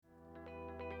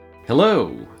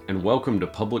Hello, and welcome to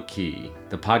Public Key,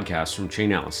 the podcast from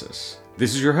Chainalysis.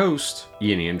 This is your host,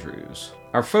 Ian Andrews.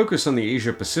 Our focus on the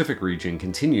Asia-Pacific region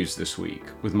continues this week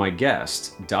with my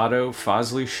guest, Dato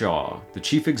Fazli Shah, the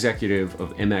Chief Executive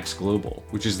of MX Global,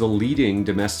 which is the leading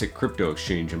domestic crypto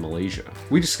exchange in Malaysia.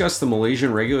 We discuss the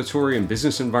Malaysian regulatory and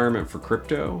business environment for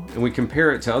crypto, and we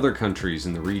compare it to other countries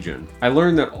in the region. I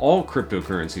learned that all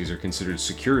cryptocurrencies are considered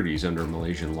securities under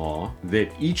Malaysian law,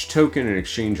 that each token an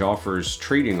exchange offers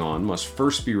trading on must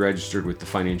first be registered with the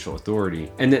financial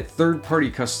authority, and that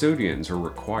third-party custodians are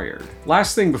required.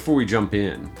 Last thing before we jump in,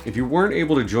 if you weren't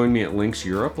able to join me at Links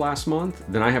Europe last month,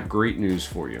 then I have great news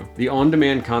for you. The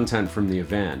on-demand content from the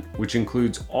event, which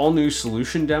includes all new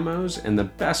solution demos and the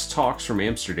best talks from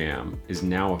Amsterdam, is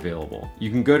now available. You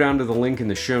can go down to the link in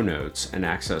the show notes and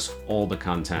access all the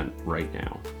content right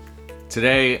now.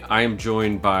 Today, I am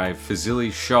joined by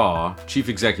Fazli Shah, Chief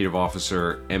Executive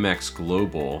Officer, MX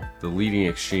Global, the leading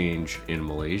exchange in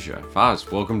Malaysia.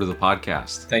 Faz, welcome to the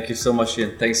podcast. Thank you so much,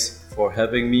 Ian. Thanks for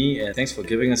having me, and thanks for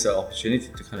giving us the opportunity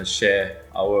to kind of share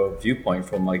our viewpoint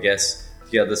from, I guess,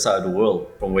 the other side of the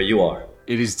world, from where you are.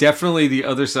 It is definitely the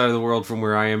other side of the world from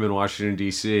where I am in Washington,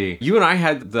 D.C. You and I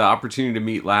had the opportunity to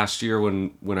meet last year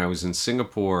when I was in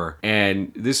Singapore,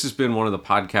 and this has been one of the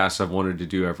podcasts I've wanted to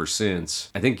do ever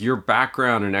since. I think your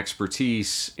background and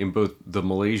expertise in both the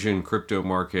Malaysian crypto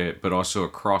market, but also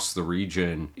across the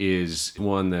region, is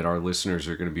one that our listeners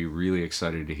are going to be really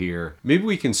excited to hear. Maybe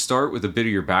we can start with a bit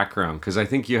of your background, because I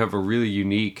think you have a really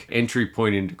unique entry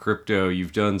point into crypto.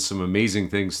 You've done some amazing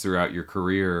things throughout your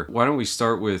career. Why don't we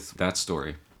start with that story?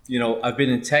 You know, I've been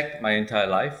in tech my entire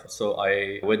life. So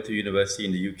I went to university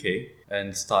in the UK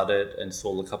and started and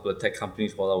sold a couple of tech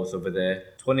companies while I was over there.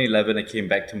 2011, I came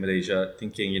back to Malaysia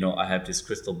thinking, I have this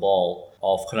crystal ball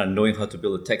of kind of knowing how to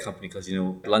build a tech company because,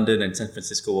 London and San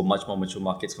Francisco were much more mature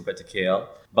markets compared to KL.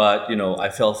 But, I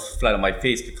fell flat on my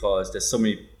face because there's so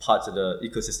many parts of the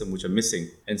ecosystem which are missing.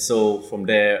 And so from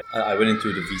there, I went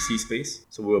into the VC space.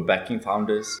 So we were backing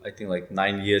founders. I think like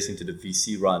 9 years into the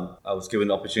VC run, I was given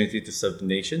the opportunity to serve the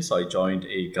nation. So I joined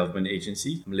a government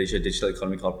agency, Malaysia Digital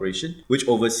Economy Corporation, which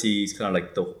oversees kind of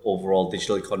like the overall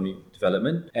digital economy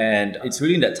development. And it's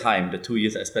really in that time, the 2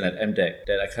 years I spent at MDEC,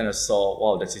 that I kind of saw,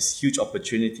 wow, there's this huge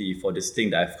opportunity for this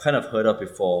thing that I've kind of heard of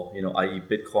before, i.e.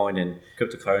 Bitcoin and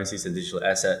cryptocurrencies and digital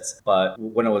assets. But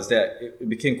when I was there, it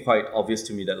became quite obvious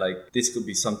to me that like this could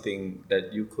be something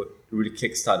that you could really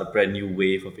kickstart a brand new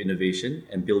wave of innovation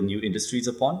and build new industries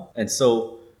upon. And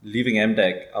so leaving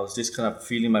MDEC, I was just kind of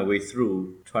feeling my way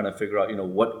through, trying to figure out,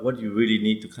 what you really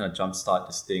need to kind of jumpstart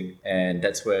this thing. And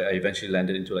that's where I eventually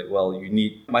landed into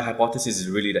my hypothesis is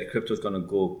really that crypto is going to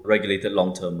go regulated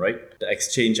long term, right? The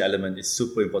exchange element is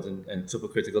super important and super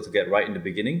critical to get right in the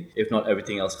beginning. If not,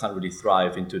 everything else can't really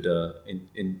thrive into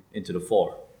the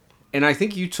fore. And I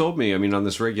think you told me, on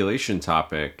this regulation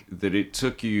topic, that it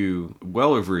took you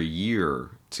well over a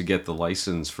year to get the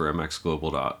license for MX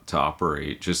Global to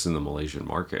operate just in the Malaysian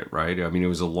market, right? It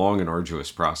was a long and arduous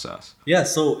process. Yeah,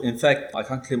 so in fact, I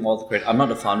can't claim all the credit. I'm not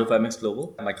the founder of MX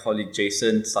Global. My colleague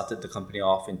Jason started the company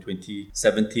off in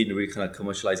 2017, really kind of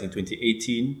commercializing in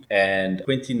 2018. And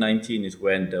 2019 is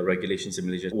when the regulations in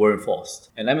Malaysia were enforced.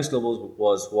 And MX Global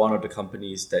was one of the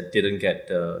companies that didn't get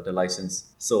the license.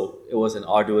 So it was an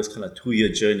arduous kind of 2-year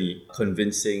journey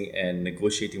convincing and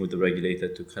negotiating with the regulator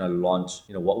to kind of launch,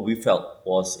 what we felt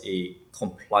was a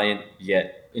compliant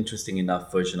yet interesting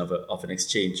enough version of an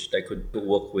exchange that could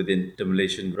work within the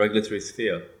Malaysian regulatory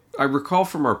sphere. I recall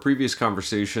from our previous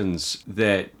conversations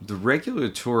that the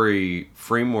regulatory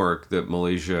framework that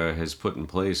Malaysia has put in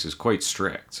place is quite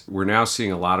strict. We're now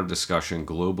seeing a lot of discussion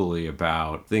globally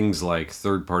about things like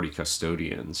third-party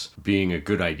custodians being a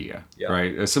good idea,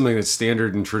 right? It's something that's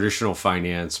standard in traditional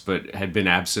finance, but had been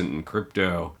absent in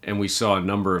crypto. And we saw a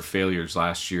number of failures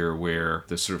last year where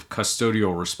the sort of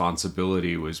custodial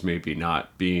responsibility was maybe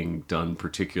not being done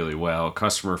particularly well.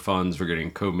 Customer funds were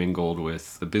getting commingled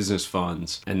with the business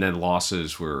funds, and then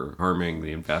losses were harming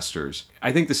the investors.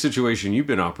 I think the situation you've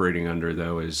been operating under,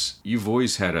 though, is you've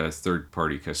always had a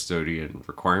third-party custodian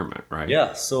requirement, right?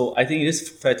 Yeah, so I think it is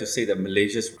fair to say that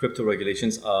Malaysia's crypto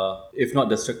regulations are, if not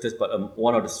the strictest, but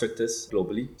one of the strictest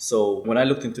globally. So when I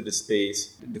looked into the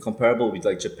space, the comparable with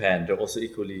like Japan, they're also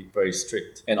equally very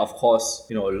strict. And of course,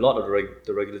 a lot of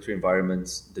the regulatory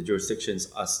environments, the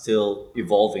jurisdictions are still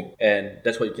evolving. And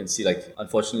that's what you can see, like,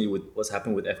 unfortunately, with what's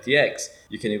happened with FTX,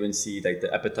 you can even see like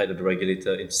the appetite appetite of the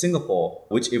regulator in Singapore,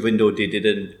 which even though they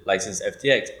didn't license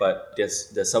FTX, but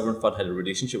the sovereign fund had a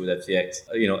relationship with FTX.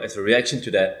 As a reaction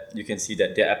to that, you can see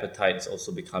that their appetite is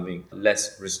also becoming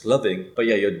less risk-loving. But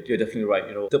yeah, you're definitely right.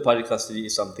 Third-party custody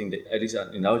is something that, at least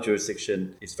in our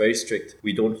jurisdiction, is very strict.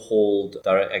 We don't hold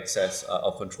direct access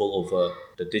or control over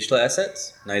the digital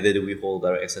assets. Neither do we hold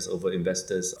direct access over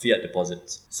investors' fiat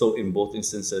deposits. So in both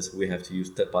instances, we have to use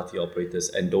third-party operators,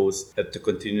 and those have to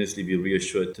continuously be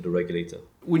reassured to the regulator.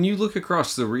 When you look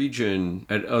across the region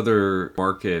at other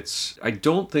markets, I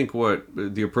don't think what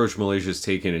the approach Malaysia has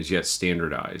taken is yet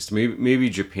standardized. Maybe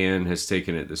Japan has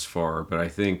taken it this far, but I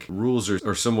think rules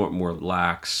are somewhat more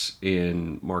lax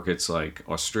in markets like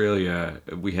Australia.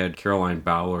 We had Caroline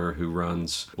Bowler, who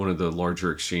runs one of the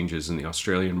larger exchanges in the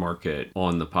Australian market,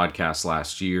 on the podcast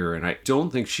last year, and I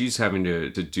don't think she's having to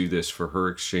do this for her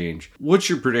exchange. What's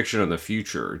your prediction on the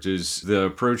future? Does the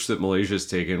approach that Malaysia has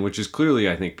taken, which is clearly,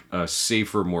 I think, a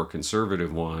safer, more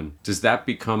conservative one, does that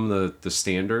become the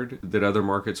standard that other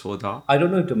markets will adopt? I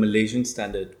don't know if the Malaysian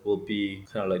standard will be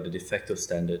kind of like the de facto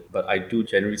standard, but I do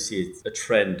generally see a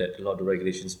trend that a lot of the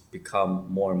regulations become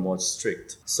more and more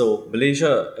strict. So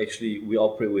Malaysia, actually, we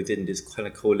operate within this kind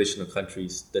of coalition of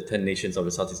countries, the 10 nations of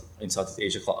in Southeast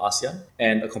Asia called ASEAN,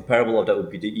 and a comparable of that would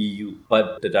be the EU.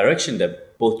 But the direction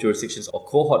that both jurisdictions or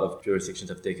cohort of jurisdictions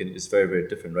have taken is very, very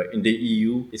different, right? In the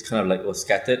EU, it's kind of like was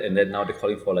scattered, and then now they're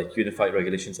calling for like unified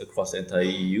regulations across the entire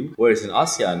EU. Whereas in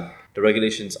ASEAN, the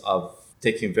regulations are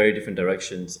taking very different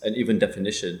directions and even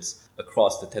definitions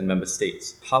across the 10 member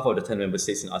states. Half of the 10 member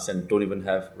states in ASEAN don't even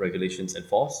have regulations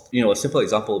enforced. A simple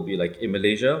example would be like in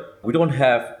Malaysia, we don't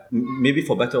have, maybe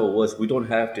for better or worse, we don't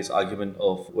have this argument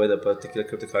of whether a particular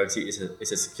cryptocurrency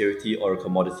is a security or a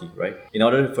commodity, right? In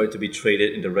order for it to be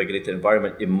traded in the regulated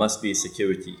environment, it must be a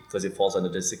security because it falls under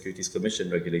the Securities Commission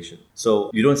regulation.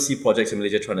 So you don't see projects in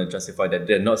Malaysia trying to justify that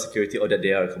they're not a security or that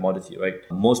they are a commodity, right?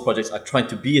 Most projects are trying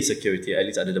to be a security, at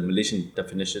least under the Malaysian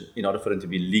definition, in order for them to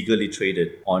be legally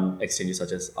traded on exchanges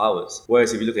such as ours.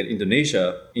 Whereas if you look at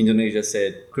Indonesia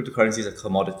said cryptocurrencies are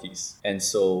commodities. And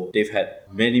so they've had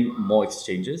many more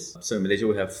exchanges. So in Malaysia,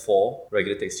 we have 4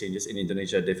 regulated exchanges. In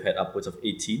Indonesia, they've had upwards of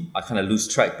 18. I kind of lose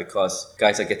track because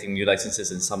guys are getting new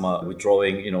licenses and some are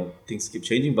withdrawing, things keep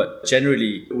changing. But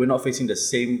generally, we're not facing the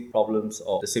same problems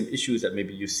or the same issues that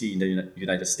maybe you see in the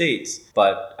United States.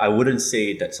 But I wouldn't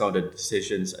say that some of the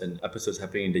decisions and episodes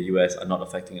happening in the US are not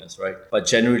affecting us, right? But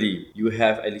generally, you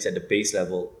have, at least at the base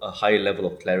level, a higher level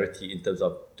of clarity in terms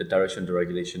of the direction of the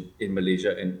regulation in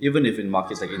Malaysia. And even if in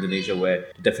markets like Indonesia, where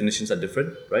the definitions are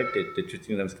different, right? They're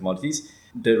treating them as commodities,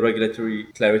 the regulatory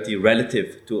clarity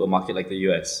relative to a market like the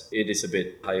US, it is a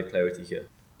bit higher clarity here.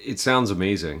 It sounds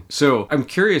amazing. So I'm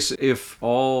curious, if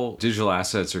all digital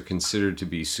assets are considered to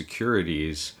be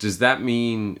securities, does that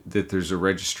mean that there's a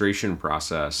registration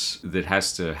process that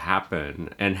has to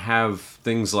happen? And have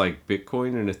things like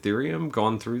Bitcoin and Ethereum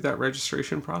gone through that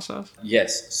registration process?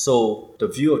 Yes. So the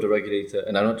view of the regulator,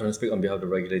 and I'm not trying to speak on behalf of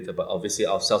the regulator, but obviously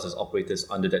ourselves as operators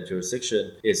under that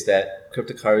jurisdiction, is that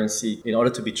cryptocurrency, in order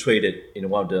to be traded in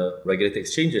one of the regulated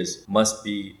exchanges, must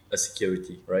be a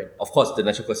security, right? Of course, the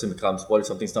natural question becomes, what if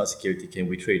something's not a security? Can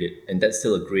we trade it? And that's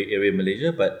still a gray area in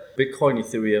Malaysia, but Bitcoin,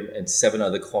 Ethereum, and 7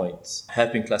 other coins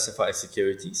have been classified as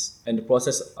securities. And the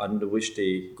process under which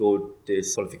they go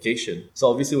this qualification. So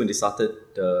obviously when they started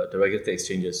the regulated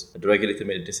exchanges, the regulator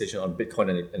made a decision on Bitcoin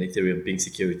and Ethereum being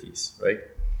securities, right?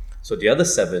 So the other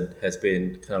 7 has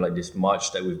been kind of like this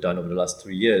march that we've done over the last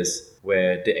 3 years,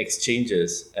 where the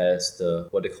exchanges, as the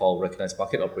what they call recognized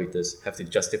market operators, have to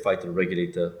justify to the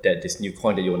regulator that this new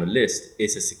coin that you want to list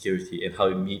is a security and how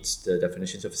it meets the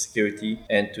definitions of security,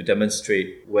 and to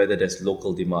demonstrate whether there's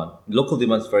local demand. Local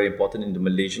demand is very important in the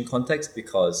Malaysian context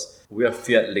because we are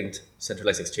fiat-linked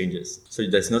centralized exchanges. So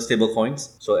there's no stable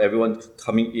coins. So everyone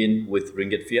coming in with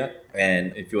ringgit fiat,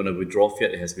 and if you want to withdraw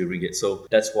fiat, it has to be ringgit. So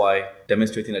that's why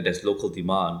demonstrating that there's local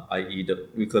demand, i.e.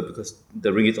 because the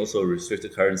ringgit is also a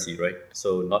restricted currency, right?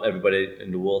 So not everybody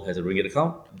in the world has a ringgit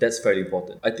account. That's very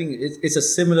important. I think it's a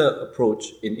similar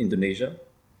approach in Indonesia,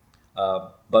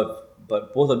 but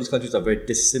both of these countries are very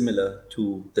dissimilar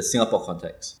to the Singapore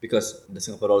context, because the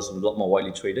Singapore dollar is a lot more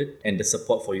widely traded, and the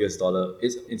support for US dollar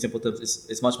is, in simple terms,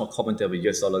 it's much more common to have a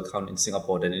US dollar account in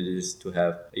Singapore than it is to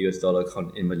have a US dollar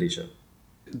account in Malaysia.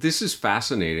 This is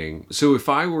fascinating. So if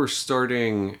I were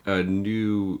starting a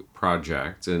new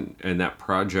project and that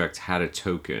project had a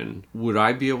token, would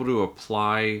I be able to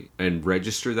apply and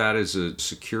register that as a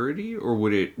security, or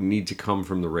would it need to come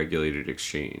from the regulated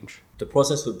exchange? The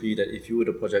process would be that if you were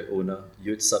the project owner,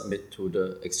 you'd submit to the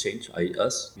exchange, i.e.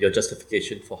 us, your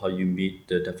justification for how you meet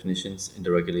the definitions in the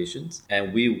regulations.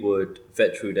 And we would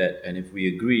vet through that. And if we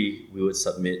agree, we would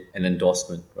submit an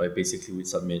endorsement, right? Basically, we'd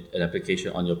submit an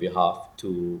application on your behalf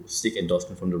to seek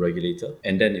endorsement from the regulator.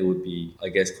 And then it would be, I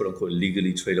guess, quote unquote,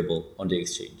 legally tradable on the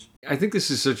exchange. I think this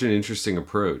is such an interesting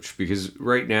approach because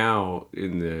right now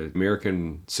in the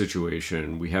American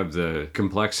situation, we have the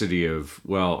complexity of,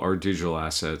 well, are digital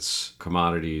assets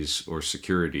commodities or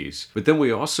securities? But then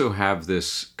we also have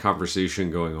this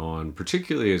conversation going on,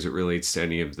 particularly as it relates to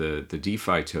any of the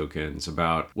DeFi tokens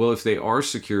about, well, if they are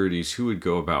securities, who would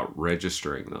go about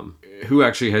registering them? Who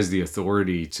actually has the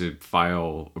authority to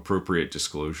file appropriate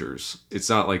disclosures? It's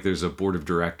not like there's a board of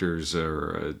directors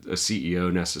or a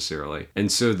CEO necessarily.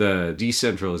 And so the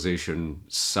decentralization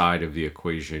side of the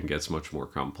equation gets much more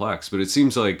complex, but it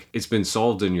seems like it's been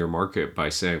solved in your market by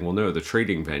saying, well, no, the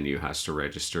trading venue has to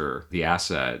register the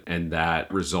asset, and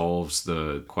that resolves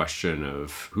the question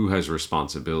of who has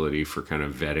responsibility for kind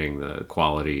of vetting the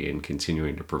quality and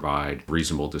continuing to provide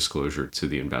reasonable disclosure to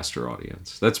the investor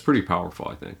audience. That's pretty powerful,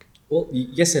 I think. Well,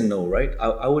 yes and no, right?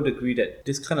 I would agree that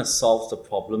this kind of solves the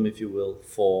problem, if you will,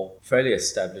 for fairly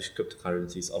established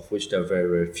cryptocurrencies, of which there are very,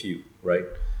 very few, right?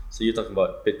 So you're talking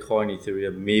about Bitcoin,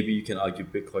 Ethereum, maybe you can argue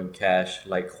Bitcoin Cash,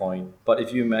 Litecoin. But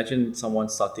if you imagine someone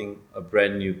starting a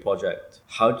brand new project,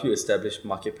 how do you establish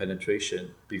market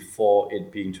penetration before it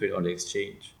being traded on the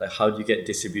exchange? Like, how do you get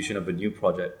distribution of a new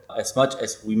project? As much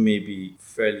as we may be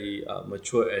fairly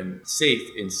mature and safe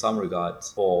in some regards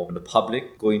for the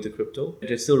public going to crypto,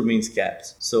 there still remains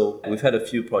gaps. So we've had a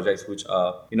few projects which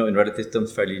are, in relative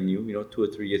terms, fairly new, 2 or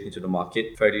 3 years into the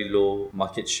market, fairly low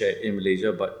market share in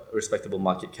Malaysia, but respectable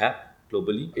market cap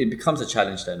globally. It becomes a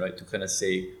challenge then, right, to kind of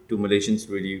say, do Malaysians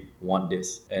really want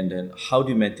this? And then how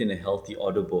do you maintain a healthy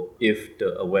order book if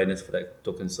the awareness for that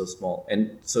token is so small?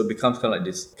 And so it becomes kind of like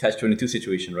this catch-22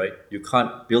 situation, right? You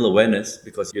can't build awareness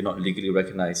because you're not legally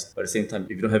recognized. But at the same time,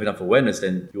 if you don't have enough awareness,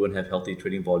 then you won't have healthy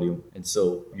trading volume. And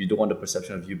so you don't want the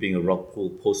perception of you being a rug pull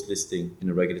post-listing in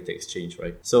a regulated exchange,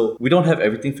 right? So we don't have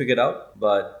everything figured out,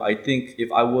 but I think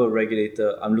if I were a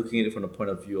regulator, I'm looking at it from the point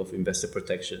of view of investor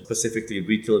protection, specifically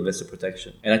retail investor protection.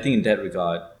 And I think in that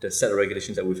regard, the set of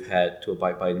regulations that we've had to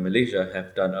abide by in Malaysia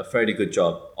have done a fairly good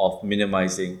job of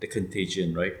minimizing the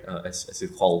contagion, right? As we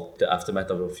call the aftermath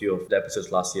of a few of the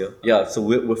episodes last year. Yeah, so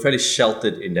we're fairly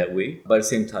sheltered in that way. But at the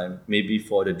same time, maybe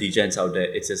for the degens out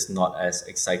there, it's just not as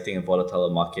exciting and volatile a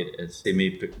market as they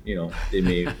may, they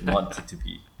may want it to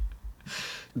be.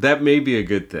 That may be a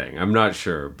good thing. I'm not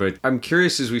sure. But I'm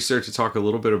curious as we start to talk a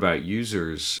little bit about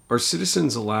users. Are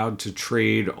citizens allowed to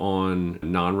trade on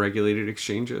non-regulated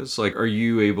exchanges? Like, are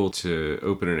you able to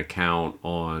open an account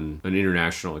on an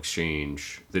international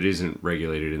exchange that isn't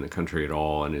regulated in the country at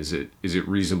all? And is it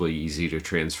reasonably easy to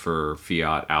transfer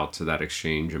fiat out to that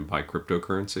exchange and buy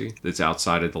cryptocurrency that's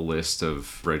outside of the list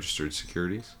of registered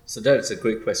securities? So that's a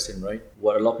great question, right?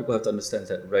 What a lot of people have to understand is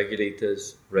that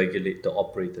regulators regulate the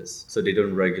operators. So they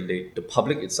don't regulate the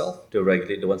public itself, they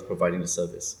regulate the ones providing the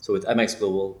service. So with MX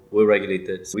Global, we're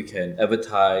regulated. So we can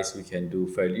advertise, we can do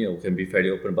fairly, we can be fairly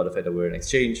open about the fact that we're an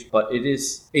exchange. But it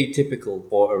is atypical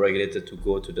for a regulator to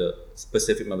go to the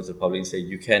specific members of the public and say,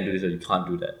 you can do this or you can't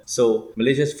do that. So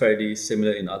Malaysia is fairly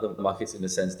similar in other markets in the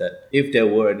sense that if there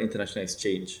were an international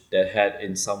exchange that had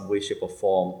in some way, shape or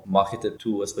form marketed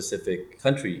to a specific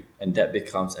country and that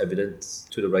becomes evidence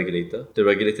to the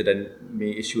regulator then may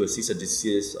issue a cease and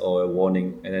desist or a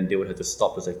warning, and then they would have to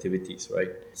stop those activities, right?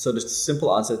 So the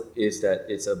simple answer is that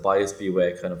it's a buyers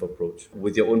beware kind of approach.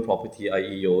 With your own property,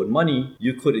 i.e. your own money,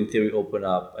 you could in theory open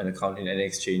up an account in any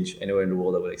exchange anywhere in the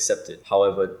world that would accept it.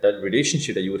 However, that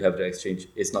relationship that you would have with the exchange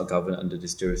is not governed under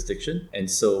this jurisdiction. And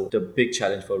so the big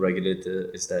challenge for a regulator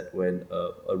is that when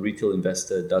a retail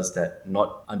investor does that,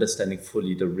 not understanding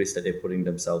fully the risk that they're putting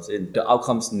themselves in, the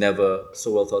outcome's never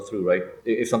so well thought through, right?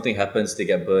 If something happens, they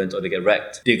get burnt or they get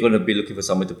wrecked, they're going to be looking for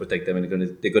someone to protect them, and they're going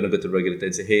to go to the regulator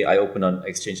and say, hey, I opened on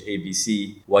exchange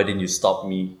ABC, why didn't you stop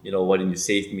me? Why didn't you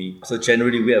save me? So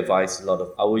generally we advise a lot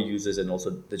of our users and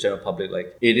also the general public,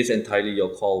 like, it is entirely your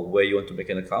call where you want to make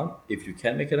an account, if you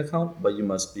can make an account, but you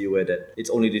must be aware that it's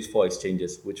only these 4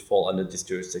 exchanges which fall under this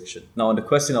jurisdiction. Now on the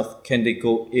question of can they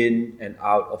go in and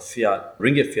out of fiat,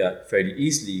 ringgit fiat fairly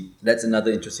easily, that's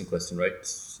another interesting question, right?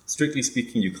 Strictly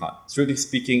speaking, you can't. Strictly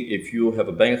speaking, if you have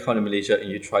a bank account in Malaysia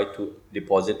and you try to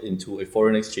deposit into a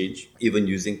foreign exchange, even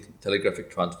using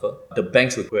telegraphic transfer, the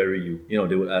banks will query you.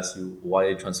 They will ask you, why are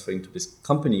you transferring to this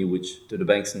company, which to the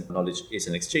bank's knowledge is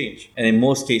an exchange? And in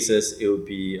most cases, it will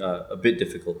be a bit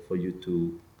difficult for you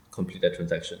to complete that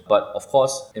transaction. But of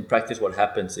course, in practice, what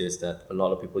happens is that a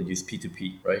lot of people use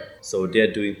P2P, right? So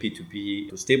they're doing P2P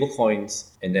to stable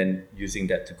coins and then using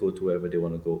that to go to wherever they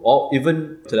want to go. Or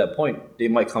even to that point, they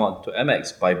might come out to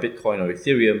MX, buy Bitcoin or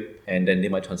Ethereum, and then they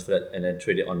might transfer that and then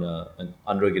trade it on an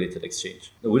unregulated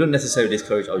exchange. Now, we don't necessarily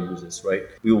discourage our users, right?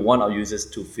 We want our users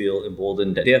to feel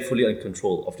emboldened that they are fully in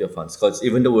control of their funds. Because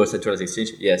even though we're a centralized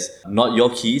exchange, yes, not your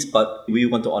keys, but we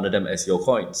want to honor them as your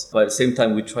coins. But at the same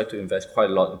time, we try to invest quite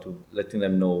a lot into letting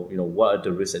them know, what are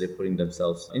the risks that they're putting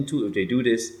themselves into if they do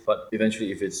this. But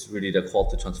eventually, if it's really their call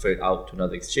to transfer it out to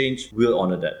another exchange, we'll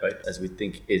honor that, right? As we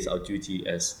think is our duty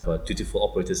as dutiful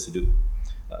operators to do.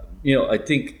 I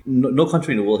think no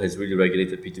country in the world has really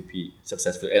regulated P2P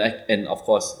successfully. And of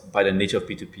course, by the nature of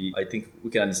P2P, I think we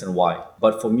can understand why.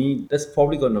 But for me, that's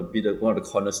probably going to be one of the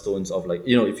cornerstones of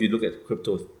if you look at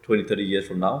crypto 20, 30 years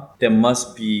from now, there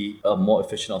must be a more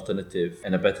efficient alternative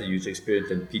and a better user experience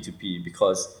than P2P.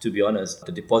 Because to be honest,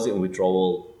 the deposit and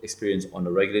withdrawal experience on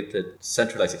a regulated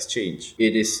centralized exchange,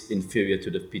 it is inferior to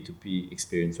the P2P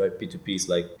experience, right? P2P is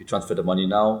like you transfer the money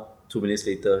now, 2 minutes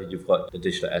later, you've got the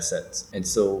digital assets. And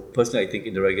so personally, I think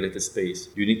in the regulated space,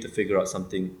 you need to figure out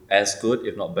something as good,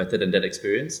 if not better than that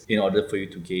experience in order for you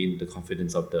to gain the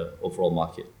confidence of the overall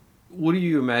market. What do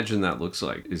you imagine that looks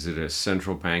like? Is it a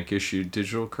central bank issued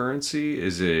digital currency?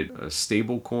 Is it a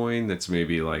stable coin that's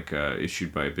maybe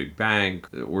issued by a big bank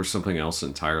or something else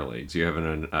entirely? Do you have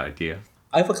an idea?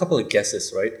 I have a couple of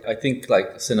guesses, right? I think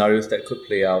scenarios that could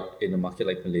play out in a market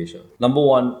like Malaysia. Number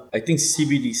one, I think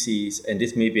CBDCs, and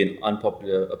this may be an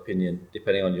unpopular opinion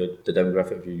depending on the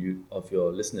demographic of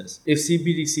your listeners. If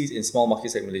CBDCs in small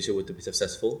markets like Malaysia were to be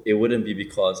successful, it wouldn't be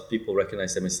because people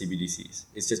recognize them as CBDCs.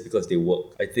 It's just because they work.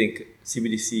 I think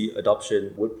CBDC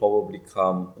adoption would probably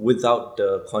come without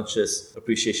the conscious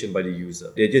appreciation by the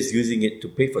user. They're just using it to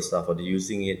pay for stuff, or they're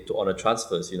using it to honor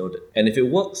transfers, And if it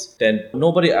works, then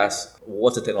nobody asks,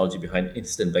 what's the technology behind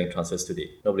instant bank transfers today?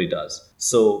 Nobody does.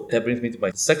 So that brings me to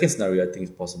my second scenario I think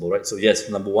is possible, right? So yes,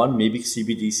 number one, maybe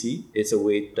CBDC is a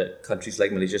way that countries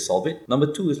like Malaysia solve it.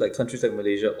 Number two is countries like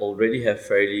Malaysia already have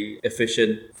fairly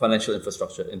efficient financial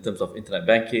infrastructure in terms of internet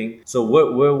banking. So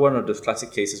we're one of those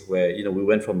classic cases where, we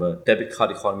went from a debit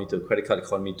card economy to a credit card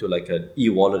economy to an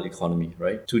e-wallet economy,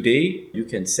 right? Today, you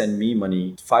can send me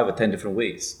money 5 or 10 different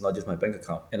ways, not just my bank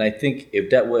account. And I think if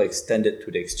that were extended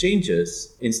to the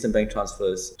exchanges, instant bank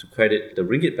transfers to credit the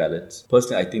ringgit balance,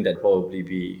 personally, I think that probably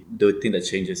be the thing that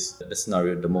changes the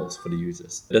scenario the most for the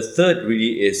users. The third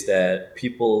really is that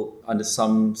people, under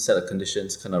some set of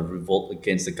conditions, kind of revolt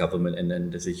against the government, and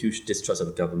then there's a huge distrust of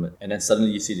the government. And then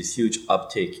suddenly you see this huge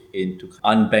uptake into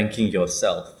unbanking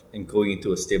yourself and going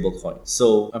into a stable coin.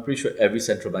 So I'm pretty sure every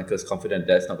central banker is confident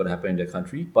that's not going to happen in their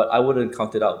country, but I wouldn't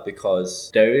count it out because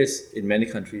there is, in many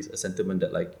countries, a sentiment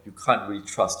that you can't really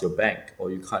trust your bank or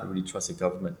you can't really trust your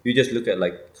government. You just look at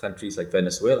countries like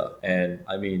Venezuela, and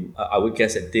I would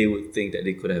guess that they would think that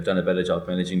they could have done a better job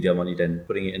managing their money than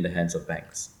putting it in the hands of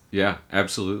banks. Yeah,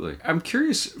 absolutely. I'm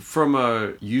curious from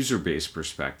a user base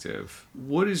perspective,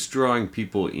 what is drawing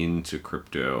people into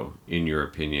crypto in your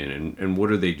opinion, and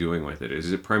what are they doing with it?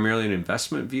 Is it primarily an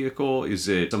investment vehicle? Is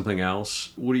it something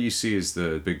else? What do you see as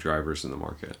the big drivers in the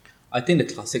market? I think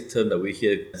the classic term that we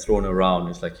hear thrown around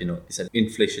is it's an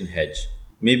inflation hedge.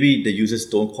 Maybe the users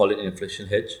don't call it an inflation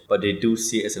hedge, but they do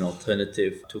see it as an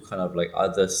alternative to kind of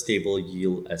other stable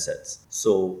yield assets.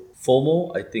 So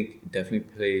FOMO, I think,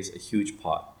 definitely plays a huge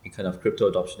part in kind of crypto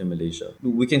adoption in Malaysia.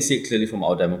 We can see it clearly from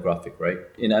our demographic, right?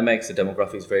 In MX, the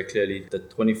demographic is very clearly the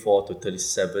 24 to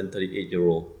 37,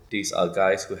 38-year-old. These are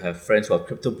guys who have friends who are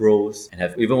crypto bros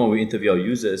and even when we interview our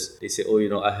users, they say,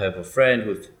 I have a friend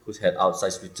who's had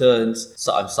outsized returns.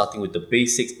 So I'm starting with the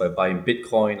basics by buying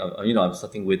Bitcoin. I'm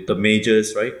starting with the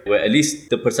majors, right? Where at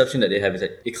least the perception that they have is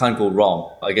that it can't go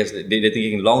wrong. I guess they're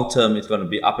thinking long term, it's going to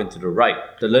be up and to the right.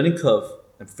 The learning curve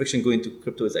and friction going to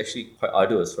crypto is actually quite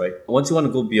arduous, right? Once you want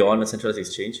to go beyond a centralized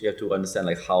exchange, you have to understand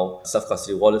how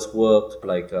self-custody wallets work,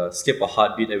 skip a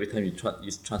heartbeat every time you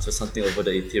transfer something over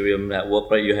the Ethereum network,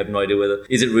 right? You have no idea whether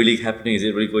is it really happening, is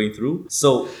it really going through?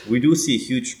 So we do see a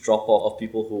huge drop-off of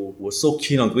people who were so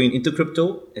keen on going into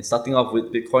crypto and starting off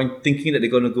with Bitcoin, thinking that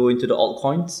they're going to go into the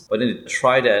altcoins, but then they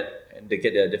try that and they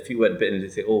get their feet wet a bit and they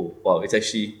say, oh, wow, it's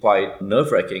actually quite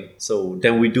nerve-wracking. So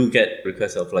then we do get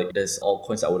requests of like, there's all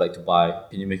coins I would like to buy.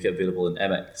 Can you make it available in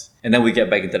MX? And then we get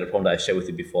back into the problem that I shared with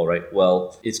you before, right?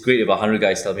 Well, it's great if 100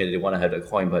 guys tell me that they want to have that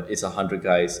coin, but is 100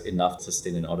 guys enough to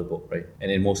sustain an order book, right? And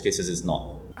in most cases, it's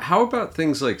not. How about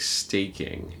things like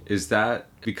staking? Is that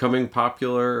becoming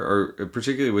popular, or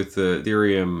particularly with the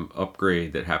Ethereum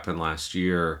upgrade that happened last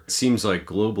year? It seems like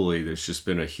globally there's just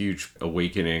been a huge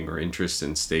awakening or interest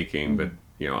in staking, but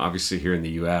obviously here in the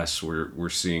US, we're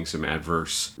seeing some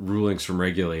adverse rulings from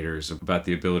regulators about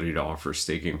the ability to offer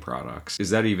staking products. Is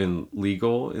that even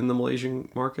legal in the Malaysian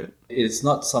market? It's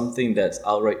not something that's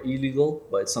outright illegal,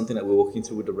 but it's something that we're working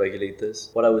through with the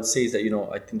regulators. What I would say is that,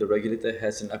 I think the regulator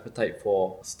has an appetite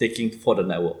for staking for the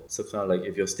network. So kind of like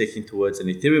if you're staking towards an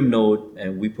Ethereum node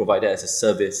and we provide that as a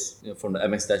service from the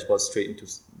MX dashboard straight into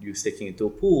you staking into a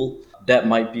pool, that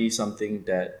might be something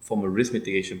that from a risk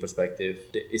mitigation perspective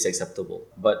is acceptable.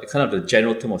 But kind of the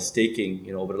general term of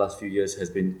staking, over the last few years has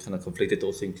been kind of conflated to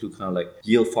also include kind of like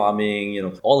yield farming,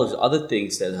 all of the other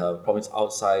things that have promised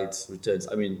outside returns.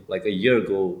 I mean, like a year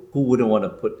ago, who wouldn't want to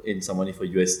put in some money for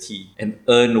UST and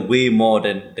earn way more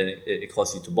than it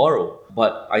costs you to borrow?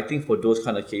 But I think for those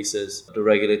kind of cases, the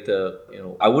regulator,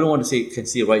 I wouldn't want to say can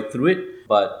see right through it,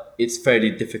 but it's fairly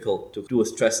difficult to do a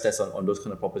stress test on those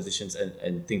kind of propositions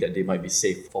and think that they might be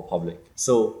safe for public.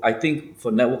 So I think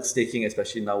for network staking,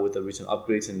 especially now with the recent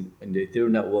upgrades in the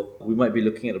Ethereum network, we might be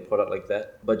looking at a product like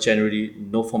that. But generally,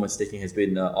 no form of staking has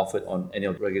been offered on any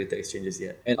of the regulated exchanges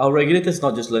yet. And our regulators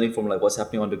not just learning from like what's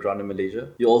happening on the ground in Malaysia,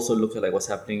 you also look at like what's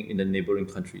happening in the neighboring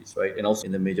countries, right? And also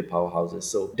in the major powerhouses.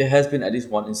 So there has been at least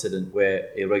one incident where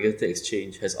a regulated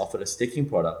exchange has offered a staking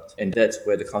product, and that's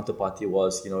where the counterparty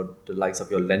was, the likes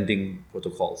of your lending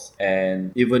protocols.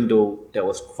 And even though that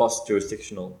was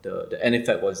cross-jurisdictional, the end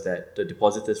effect was that the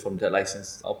depositors from that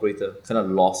licensed operator kind of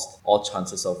lost all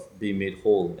chances of being made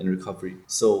whole in recovery.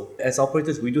 So as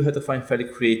operators, we do have to find fairly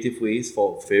creative ways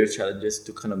for various challenges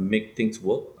to kind of make things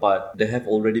work. But there have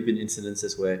already been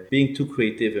incidences where being too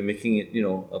creative and making it,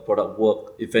 a product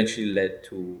work eventually led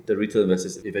to the retail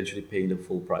investors eventually paying the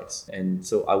full price. And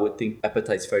so I would think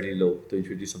appetite's fairly low to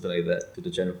introduce something like that to the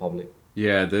general public.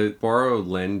 Yeah, the borrow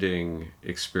lending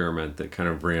experiment that kind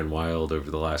of ran wild over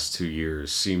the last 2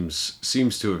 years seems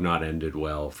to have not ended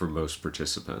well for most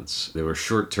participants. There were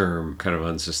short-term, kind of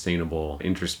unsustainable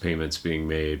interest payments being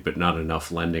made, but not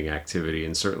enough lending activity,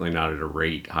 and certainly not at a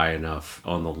rate high enough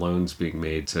on the loans being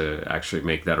made to actually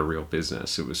make that a real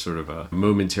business. It was sort of a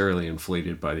momentarily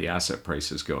inflated by the asset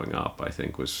prices going up, I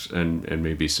think, and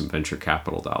maybe some venture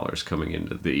capital dollars coming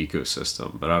into the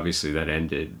ecosystem. But obviously that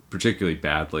ended particularly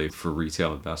badly for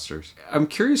retail investors. I'm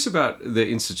curious about the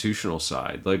institutional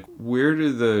side. Like, where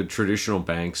do the traditional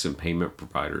banks and payment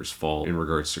providers fall in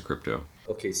regards to crypto?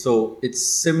 Okay, so it's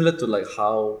similar to like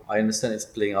how I understand it's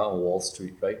playing out on Wall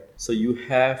Street, right? So you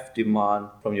have demand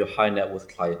from your high net worth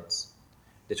clients.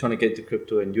 They're trying to get into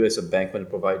crypto, and you as a bank want to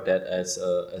provide that as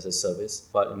a service.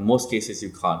 But in most cases, you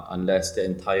can't unless the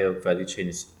entire value chain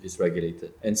is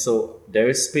regulated. And so there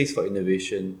is space for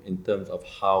innovation in terms of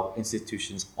how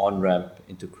institutions on-ramp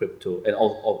into crypto and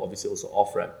obviously also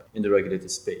off-ramp in the regulated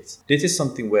space. This is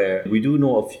something where we do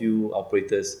know a few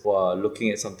operators who are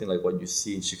looking at something like what you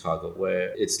see in Chicago,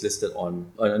 where it's listed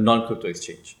on a non-crypto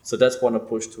exchange. So that's one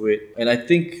approach to it. And I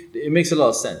think it makes a lot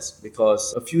of sense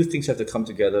because a few things have to come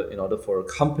together in order for a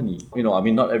company,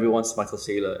 not everyone's Michael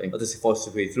Saylor and not just force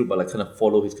his way through, but like kind of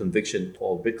follow his conviction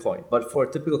for Bitcoin. But for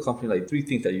a typical company, like three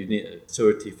things that you need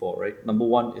surety for, right? Number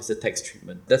one is the tax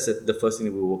treatment. That's the first thing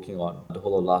that we're working on the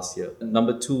whole of last year.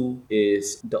 Number two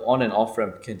is the on and off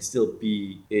ramp can still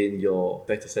be in your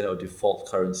back to center or default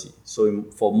currency. So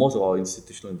for most of our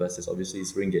institutional investors, obviously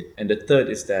it's ringgit. And the third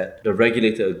is that the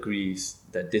regulator agrees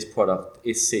that this product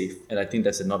is safe. And I think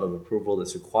that's a nod of approval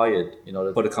that's required in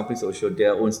order for the companies to assure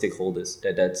their own stakeholders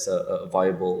that that's a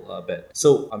viable bet.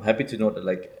 So I'm happy to note that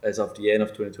like as of the end of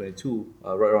 2022,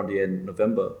 right around the end of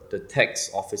November, the tax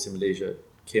office in Malaysia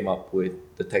came up with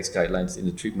the tax guidelines in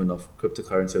the treatment of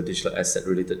cryptocurrency or digital asset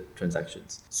related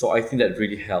transactions. So I think that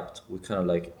really helped with kind of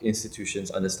like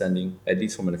institutions understanding, at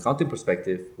least from an accounting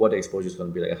perspective, what the exposure is going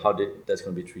to be like and how that's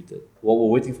going to be treated. What we're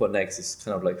waiting for next is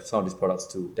kind of like some of these products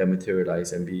to then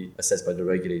materialize and be assessed by the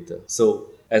regulator.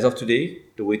 So as of today,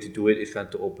 the way to do it is kind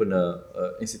of to open a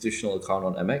institutional account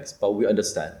on MX, but we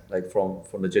understand, like from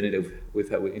the journey that we've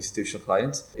had with institutional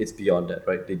clients, it's beyond that,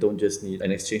 right? They don't just need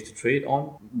an exchange to trade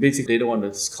on. Basically, they don't want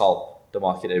to scalp the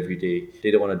market every day.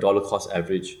 They don't want a dollar cost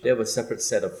average. They have a separate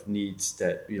set of needs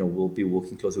that, we'll be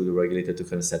working closely with the regulator to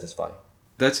kind of satisfy.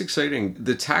 That's exciting.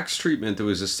 The tax treatment that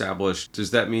was established, does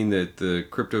that mean that the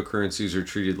cryptocurrencies are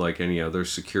treated like any other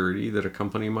security that a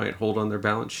company might hold on their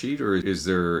balance sheet, or is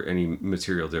there any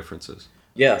material differences?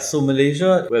 Yeah, so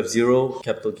Malaysia, we have zero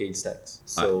capital gains tax.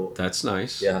 So That's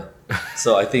nice. yeah, so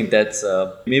I think that's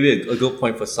maybe a good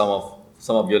point for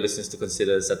some of your listeners to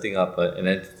consider setting up an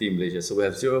entity in Malaysia. So we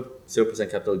have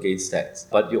 0% capital gains tax,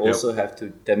 but you also have to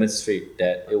demonstrate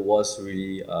that it was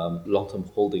really long-term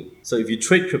holding. So if you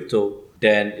trade crypto,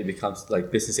 then it becomes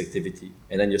like business activity,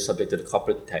 and then you're subject to the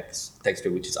corporate tax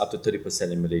rate, which is up to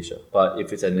 30% in Malaysia. But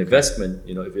if it's an investment,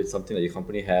 if it's something that your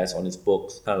company has on its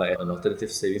books, kind of like an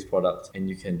alternative savings product, and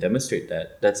you can demonstrate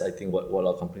that, that's I think what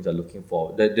our companies are looking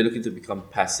for. They're looking to become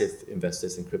passive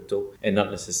investors in crypto and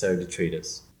not necessarily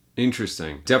traders.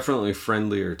 Interesting. Definitely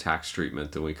friendlier tax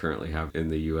treatment than we currently have in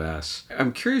the US.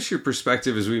 I'm curious your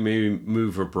perspective as we maybe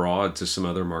move abroad to some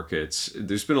other markets.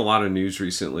 There's been a lot of news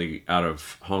recently out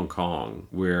of Hong Kong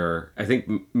where I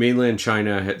think mainland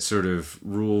China had sort of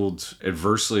ruled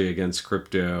adversely against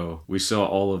crypto. We saw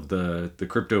all of the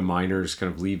crypto miners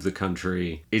kind of leave the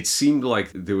country. It seemed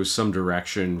like there was some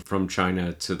direction from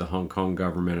China to the Hong Kong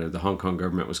government, and the Hong Kong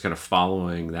government was kind of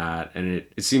following that. And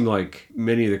it seemed like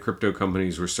many of the crypto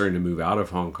companies were starting to move out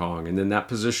of Hong Kong, and then that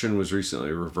position was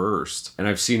recently reversed. And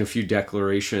I've seen a few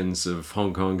declarations of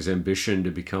Hong Kong's ambition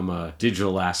to become a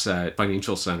digital asset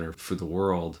financial center for the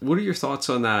world. What are your thoughts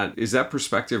on that? Is that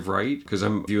perspective right? Because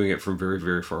I'm viewing it from very,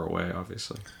 very far away,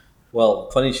 obviously. Well,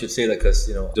 funny you should say that because,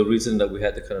 the reason that we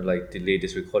had to kind of like delay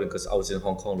this recording because I was in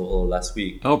Hong Kong the whole last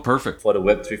week. Oh, perfect. For the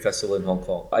Web3 festival in Hong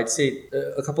Kong. I'd say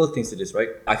a couple of things to this, right?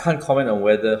 I can't comment on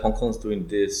whether Hong Kong is doing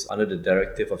this under the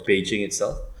directive of Beijing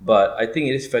itself, but I think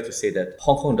it is fair to say that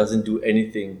Hong Kong doesn't do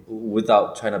anything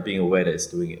without China being aware that it's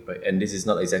doing it, right? And this is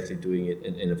not exactly doing it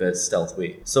in a very stealth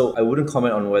way. So I wouldn't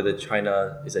comment on whether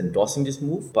China is endorsing this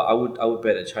move, but I would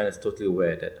bet that China is totally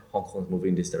aware that Hong Kong is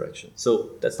moving in this direction.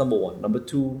 So that's number one. Number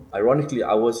two, ironically,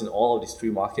 I was in all of these three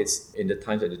markets in the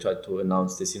times that they tried to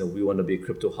announce this, we want to be a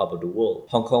crypto hub of the world.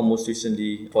 Hong Kong most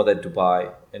recently, before that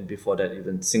Dubai, and before that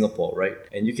even Singapore, right?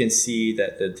 And you can see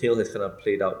that the tale has kind of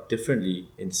played out differently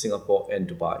in Singapore and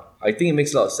Dubai. I think it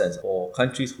makes a lot of sense for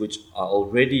countries which are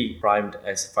already primed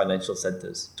as financial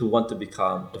centers to want to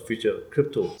become the future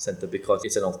crypto center because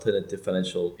it's an alternative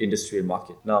financial industry and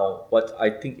market. Now, what I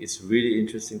think is really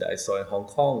interesting that I saw in Hong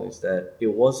Kong is that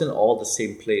it wasn't all the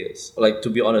same players. Like, to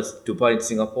be honest, Dubai and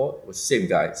Singapore were the same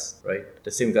guys, right?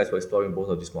 The same guys were exploring both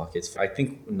of these markets. I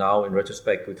think now in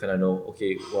retrospect, we kind of know,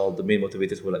 okay, well, the main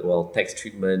motivators were like, well, tax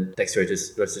treatment, tax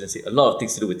residency, a lot of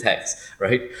things to do with tax,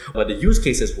 right? But the use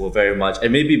cases were very much,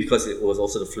 and maybe because it was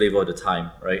also the flavor of the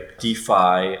time, right? DeFi,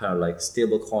 kind of like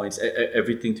stable coins,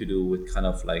 everything to do with kind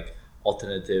of like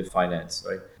alternative finance,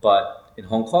 right? But in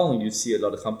Hong Kong, you see a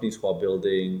lot of companies who are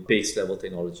building base level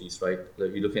technologies, right?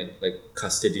 Like you're looking at like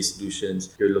custody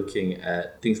solutions, you're looking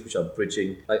at things which are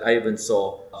bridging. Like I even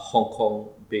saw a Hong Kong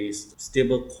based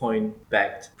stablecoin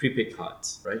backed prepaid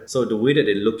cards, right? So the way that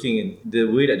they're looking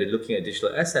at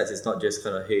digital assets is not just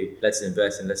kind of, hey, let's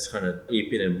invest and let's kind of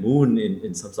ape it and moon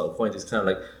in some sort of coins. It's kind of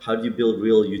like, how do you build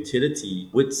real utility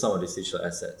with some of these digital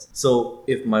assets? So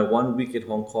if my 1 week in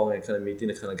Hong Kong and kind of meeting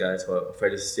the kind of guys who are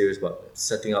fairly serious about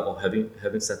setting up or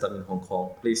having set up in Hong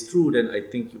Kong plays through, then I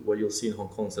think what you'll see in Hong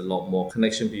Kong is a lot more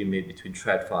connection being made between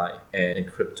TradFi and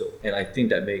crypto. And I think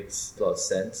that makes a lot of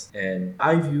sense. And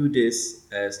I view this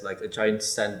as like a giant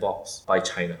sandbox by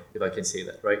China, if I can say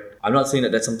that, right? I'm not saying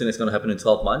that that's something that's going to happen in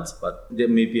 12 months, but that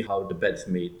may be how the bet's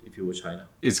made if you were China.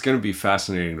 It's going to be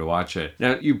fascinating to watch it.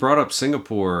 Now, you brought up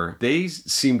Singapore. They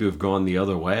seem to have gone the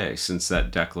other way since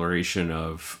that declaration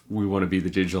of we want to be the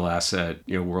digital asset,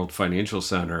 world financial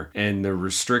center. And the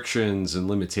restrictions and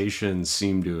limitations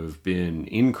seem to have been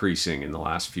increasing in the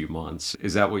last few months.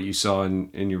 Is that what you saw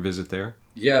in your visit there?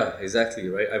 Yeah, exactly,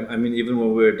 right? I mean, even when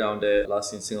we were down there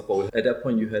last year in Singapore, at that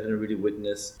point, you hadn't really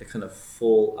witnessed the kind of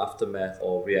full aftermath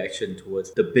or reaction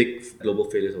towards the big global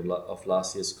failures of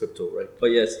last year's crypto, right?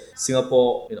 But yes,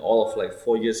 Singapore, in all of like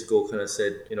 4 years ago, kind of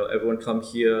said, everyone come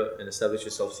here and establish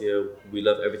yourselves here. We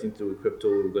love everything to do with crypto.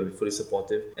 We're going to be fully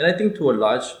supportive. And I think to a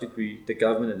large degree, the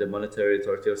government and the monetary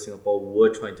authority of Singapore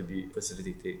were trying to be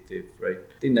facilitative, right?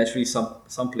 I think naturally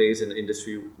some players in the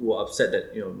industry were upset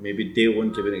that, maybe they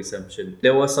weren't given an exemption.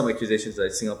 There were some accusations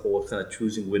that Singapore was kind of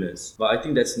choosing winners. But I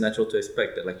think that's natural to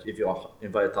expect that, like, if you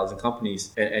invite 1,000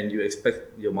 companies and you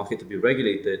expect your market to be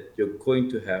regulated, you're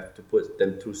going to have to put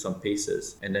them through some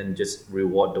paces and then just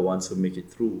reward the ones who make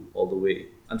it through all the way.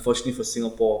 Unfortunately for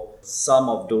Singapore, some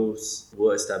of those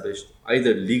were established,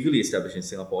 either legally established in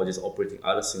Singapore or just operating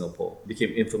out of Singapore,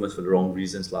 became infamous for the wrong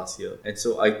reasons last year. And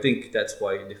so I think that's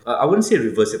why, I wouldn't say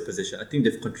reverse their position. I think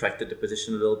they've contracted the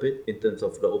position a little bit in terms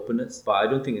of the openness, but I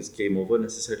don't think it's game over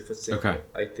necessarily for Singapore. Okay.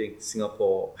 I think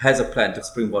Singapore has a plan to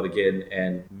springboard again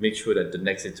and make sure that the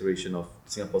next iteration of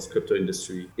Singapore's crypto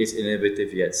industry is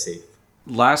innovative yet safe.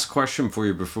 Last question for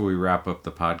you before we wrap up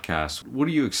the podcast. What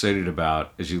are you excited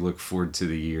about as you look forward to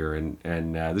the year?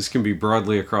 And this can be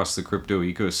broadly across the crypto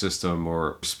ecosystem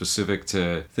or specific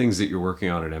to things that you're working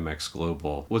on at MX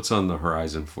Global. What's on the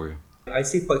horizon for you? I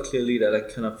see quite clearly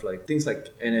that things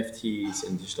like NFTs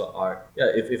and digital art,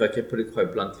 if I can put it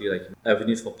quite bluntly, like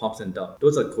avenues for pumps and dumps,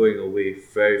 those are going away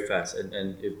very fast,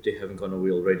 and if they haven't gone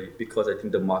away already, because I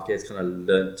think the market has kind of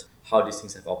learned how these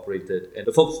things have operated. And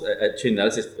the folks at Chain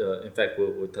Analysis, in fact,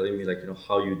 were telling me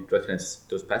how you recognize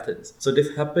those patterns. So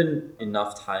they've happened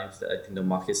enough times that I think the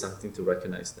market is starting to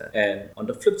recognize that. And on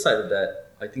the flip side of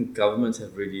that, I think governments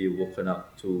have really woken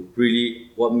up to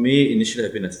really what may initially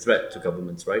have been a threat to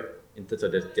governments, right? In terms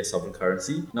of their sovereign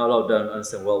currency. Now a lot of them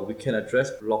understand, well, we can address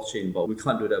blockchain, but we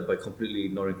can't do that by completely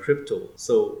ignoring crypto.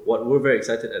 So what we're very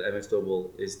excited at MX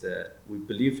Global is that we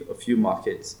believe a few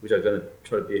markets, which are going to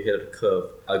try to be ahead of the curve,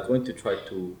 are going to try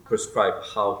to prescribe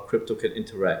how crypto can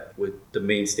interact with the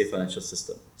mainstay financial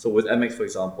system. So with MX, for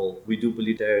example, we do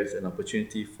believe there is an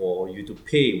opportunity for you to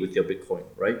pay with your Bitcoin,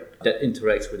 right? That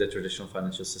interacts with the traditional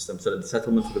financial system, so that the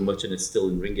settlement for the merchant is still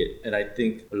in ringgit. And I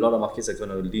think a lot of markets are going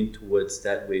to lean towards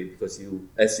that way, because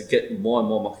as you get more and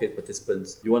more market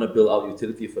participants, you want to build out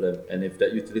utility for them. And if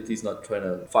that utility is not trying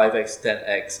to 5x,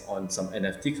 10x on some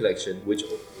NFT collection, which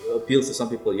appeals to some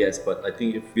people, yes, but I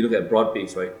think if you look at broad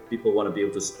base, right, people want to be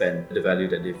able to spend the value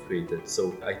that they've created.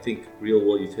 So I think real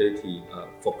world utility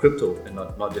for crypto and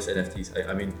not just NFTs.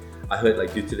 I mean, I heard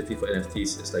utility for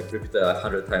NFTs is repeated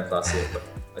 100 times last year, but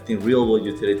I think real world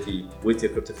utility with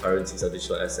your cryptocurrencies or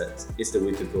digital assets is the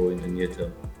way to go in the near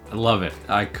term. I love it.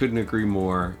 I couldn't agree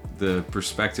more. The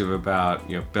perspective about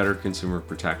better consumer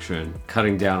protection,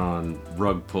 cutting down on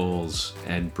rug pulls,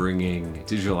 and bringing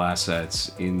digital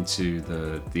assets into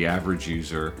the average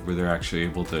user where they're actually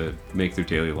able to make their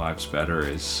daily lives better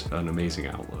is an amazing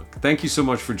outlook. Thank you so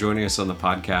much for joining us on the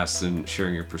podcast and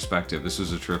sharing your perspective. This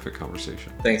was a terrific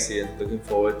conversation. Thanks, Ian. Looking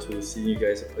forward to seeing you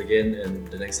guys again, and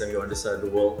the next time you're on this side of the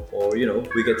world, or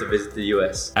we get to visit the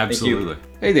US. Absolutely.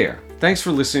 Hey there. Thanks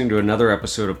for listening to another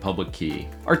episode of Public Key.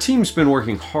 Our team's been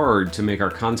working hard to make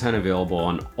our content available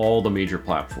on all the major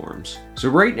platforms. So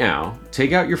right now,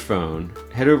 take out your phone,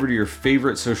 head over to your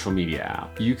favorite social media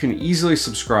app. You can easily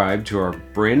subscribe to our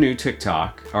brand new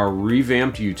TikTok, our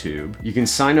revamped YouTube. You can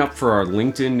sign up for our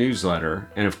LinkedIn newsletter,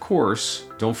 and of course,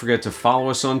 don't forget to follow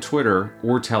us on Twitter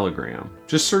or Telegram.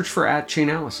 Just search for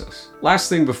 @Chainalysis. Last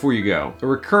thing before you go, a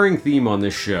recurring theme on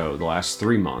this show the last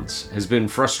 3 months has been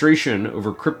frustration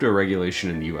over crypto regulation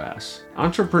in the US.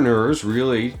 Entrepreneurs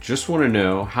really just want to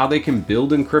know how they can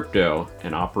build in crypto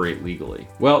and operate legally.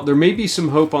 Well, there may be some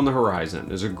hope on the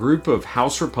horizon as a group of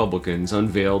House Republicans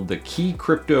unveiled the Key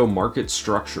Crypto Market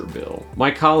Structure Bill. My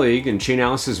colleague and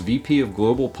Chainalysis VP of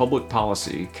Global Public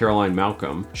Policy, Caroline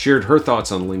Malcolm, shared her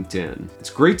thoughts on LinkedIn. It's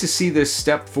great to see this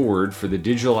step forward for the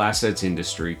digital assets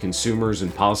industry, consumers,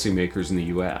 and policymakers in the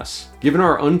US. Given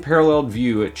our unparalleled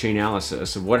view at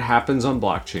Chainalysis of what happens on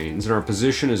blockchains and our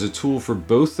position as a tool for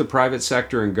both the private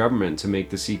sector and government to make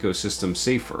this ecosystem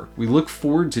safer, we look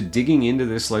forward to digging into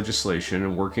this legislation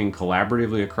and working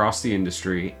collaboratively across the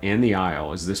industry and the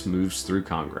aisle as this moves through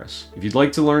Congress. If you'd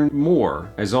like to learn more,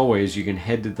 as always, you can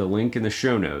head to the link in the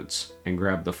show notes and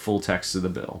grab the full text of the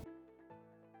bill.